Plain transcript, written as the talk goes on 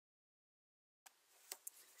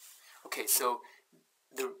Okay, so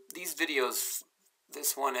these videos,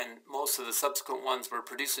 this one and most of the subsequent ones, were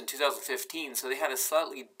produced in 2015, so they had a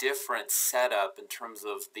slightly different setup in terms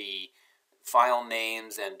of the file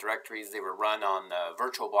names and directories. They were run on the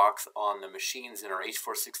VirtualBox on the machines in our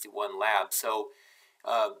H461 lab. So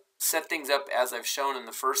set things up as I've shown in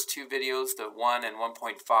the first two videos, the 1 and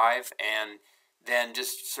 1.5, and then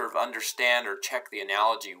just sort of understand or check the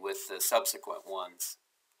analogy with the subsequent ones.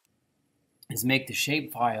 Is make the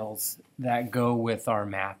shapefiles that go with our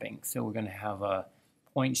mapping. So we're going to have a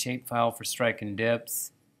point shapefile for strike and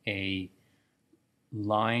dips, a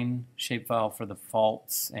line shapefile for the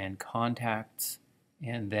faults and contacts,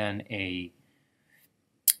 and then a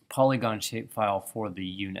polygon shapefile for the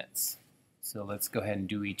units. So let's go ahead and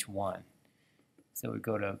do each one. So we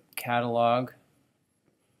go to catalog,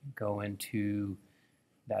 go into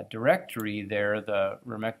that directory there, the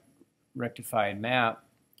rectified map,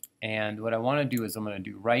 and what I want to do is I'm going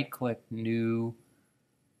to do right-click New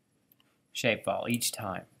Shapefile each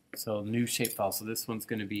time. So New Shapefile. So this one's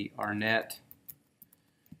going to be Arnett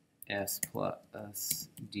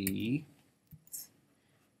S+D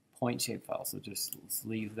point shapefile. So just let's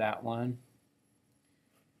leave that one.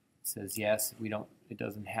 It says yes. It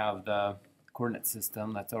doesn't have the coordinate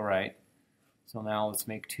system. That's all right. So now let's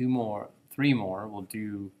make three more. We'll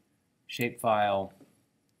do shapefile.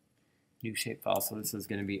 New shapefile, so this is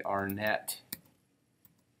going to be Arnett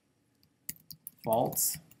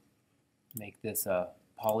faults. Make this a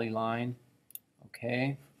polyline.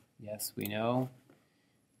 Okay, yes, we know.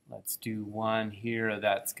 Let's do one here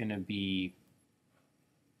that's going to be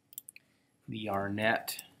the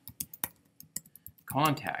Arnett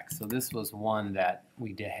contact. So this was one that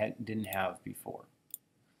we didn't have before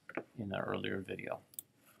in the earlier video.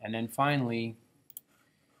 And then finally,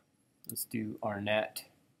 let's do Arnett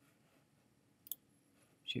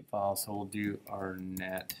shapefile, so we'll do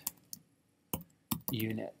Arnett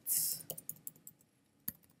units.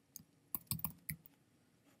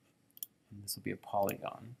 And this will be a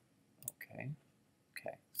polygon. Okay,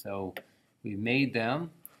 so we've made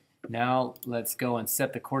them. Now let's go and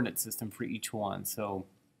set the coordinate system for each one. So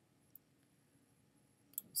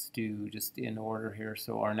let's do just in order here.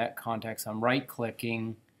 So Arnett contacts, I'm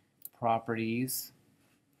right-clicking, properties,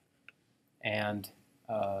 and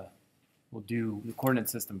we'll do the coordinate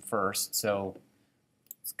system first. So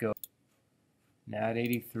let's go nat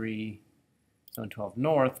 83, zone 12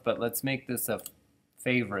 north, but let's make this a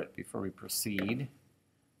favorite before we proceed.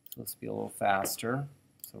 So let's be a little faster.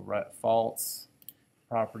 So faults,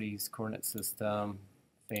 properties, coordinate system,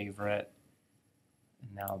 favorite,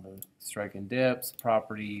 and now the strike and dips,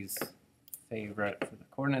 properties, favorite for the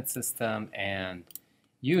coordinate system, and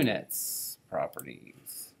units,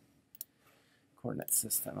 properties, coordinate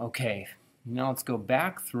system. Okay, now let's go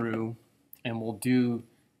back through and we'll do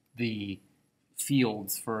the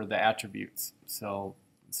fields for the attributes. So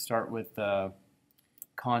let's start with the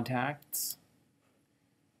contacts.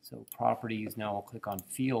 So properties, now we'll click on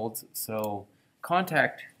fields. So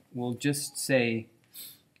contact will just say,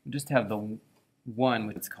 just have the one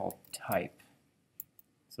which is called type.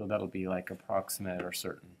 So that'll be like approximate or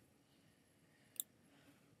certain.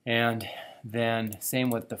 And then same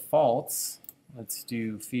with the faults. Let's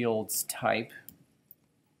do fields type.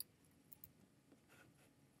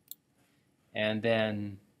 And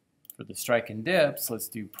then for the strike and dips, let's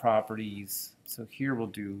do properties. So here we'll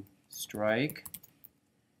do strike.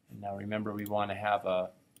 And now remember we want to have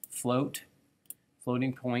a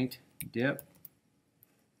floating point, dip,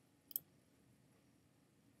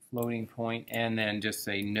 floating point, and then just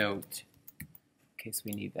say note in case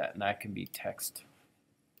we need that. And that can be text.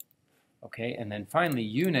 Okay, and then finally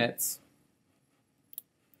units,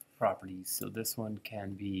 properties. So this one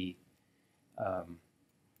can be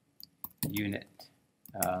unit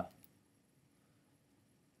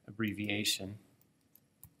abbreviation.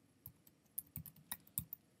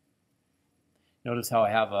 Notice how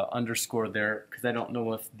I have an underscore there because I don't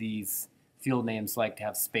know if these field names like to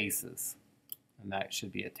have spaces, and that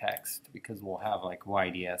should be a text because we'll have like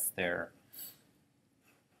YDS there.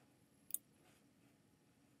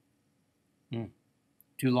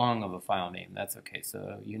 Too long of a file name. That's okay.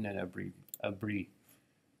 So unit abbrev.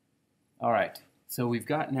 All right. So we've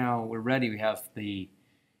got now, we're ready. We have the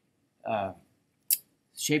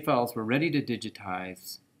shapefiles. We're ready to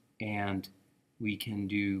digitize, and we can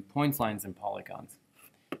do points, lines, and polygons.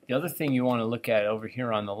 The other thing you want to look at over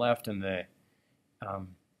here on the left in the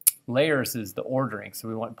layers is the ordering. So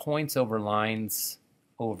we want points over lines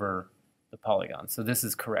over the polygons. So this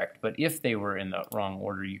is correct. But if they were in the wrong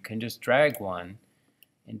order, you can just drag one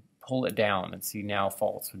and pull it down and see now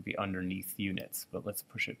faults would be underneath units. But let's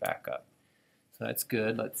push it back up. So that's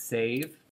good. Let's save.